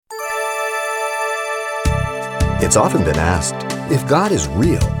It's often been asked, if God is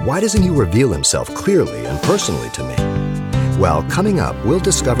real, why doesn't He reveal Himself clearly and personally to me? Well, coming up, we'll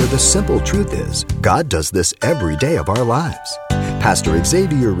discover the simple truth is, God does this every day of our lives. Pastor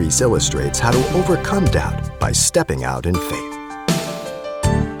Xavier Reese illustrates how to overcome doubt by stepping out in faith.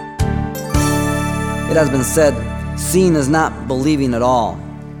 It has been said, seeing is not believing at all.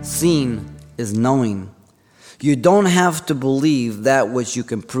 Seeing is knowing. You don't have to believe that which you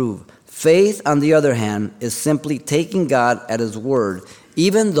can prove. Faith, on the other hand, is simply taking God at His word,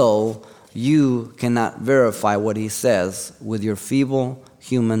 even though you cannot verify what He says with your feeble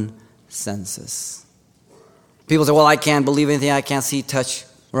human senses. People say, well, I can't believe anything I can't see, touch,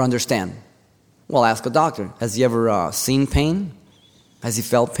 or understand. Well, ask a doctor. Has he ever seen pain? Has he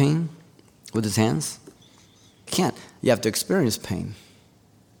felt pain with his hands? You can't. You have to experience pain.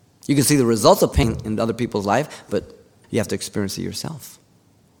 You can see the results of pain in other people's life, but you have to experience it yourself.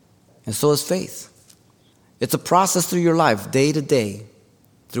 And so is faith. It's a process through your life, day to day,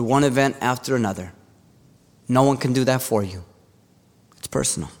 through one event after another. No one can do that for you. It's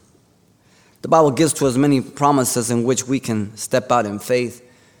personal. The Bible gives to us many promises in which we can step out in faith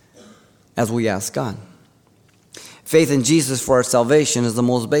as we ask God. Faith in Jesus for our salvation is the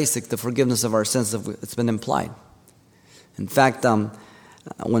most basic, the forgiveness of our sins. It's been implied. In fact,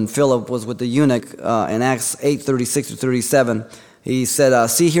 when Philip was with the eunuch in Acts 8:36-37, he said,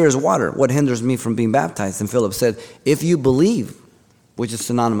 see, here is water. What hinders me from being baptized? And Philip said, if you believe, which is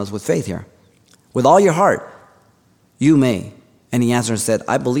synonymous with faith here, with all your heart, you may. And he answered and said,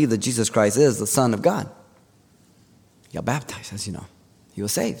 I believe that Jesus Christ is the Son of God. He got baptized, as you know. He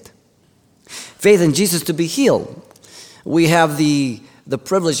was saved. Faith in Jesus to be healed. We have the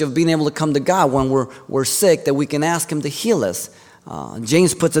privilege of being able to come to God when we're sick, that we can ask Him to heal us.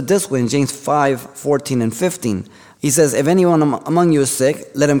 James puts it this way in James 5:14 and 15. He says, if anyone among you is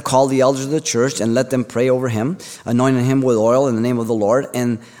sick, let him call the elders of the church and let them pray over him, anointing him with oil in the name of the Lord.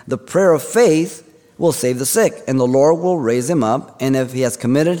 And the prayer of faith will save the sick, and the Lord will raise him up. And if he has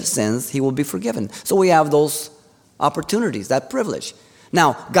committed sins, he will be forgiven. So we have those opportunities, that privilege.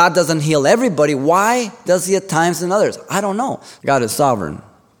 Now, God doesn't heal everybody. Why does He at times and others? I don't know. God is sovereign.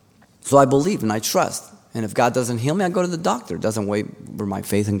 So I believe and I trust. And if God doesn't heal me, I go to the doctor. It doesn't waver my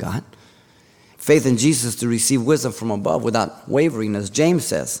faith in God. Faith in Jesus to receive wisdom from above without wavering, as James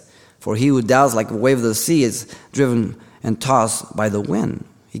says. For he who doubts like a wave of the sea is driven and tossed by the wind.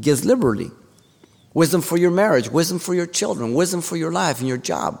 He gives liberty. Wisdom for your marriage, wisdom for your children, wisdom for your life and your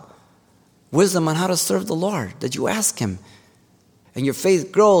job. Wisdom on how to serve the Lord, that you ask Him. And your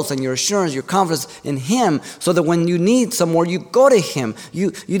faith grows and your assurance, your confidence in Him, so that when you need some more, you go to Him.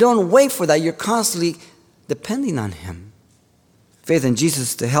 You don't wait for that. You're constantly depending on Him. Faith in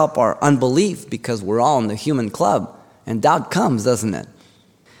Jesus to help our unbelief, because we're all in the human club. And doubt comes, doesn't it?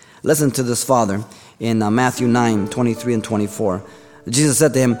 Listen to this father in Matthew 9:23 and 24. Jesus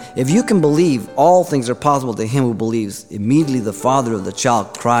said to him, if you can believe, all things are possible to him who believes. Immediately the father of the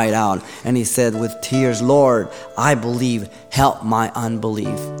child cried out, and he said with tears, Lord, I believe, help my unbelief.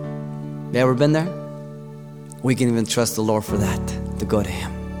 You ever been there? We can even trust the Lord for that, to go to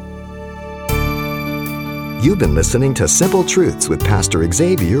Him. You've been listening to Simple Truths with Pastor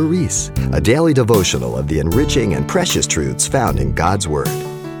Xavier Reese, a daily devotional of the enriching and precious truths found in God's Word.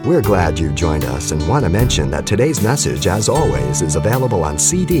 We're glad you joined us and want to mention that today's message, as always, is available on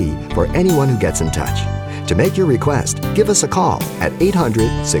CD for anyone who gets in touch. To make your request, give us a call at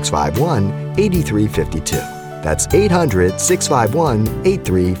 800-651-8352. That's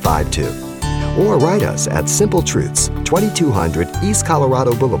 800-651-8352. Or write us at Simple Truths, 2200 East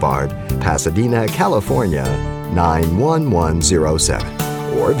Colorado Boulevard, Pasadena, California,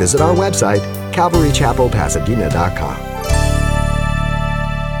 91107. Or visit our website, CalvaryChapelPasadena.com.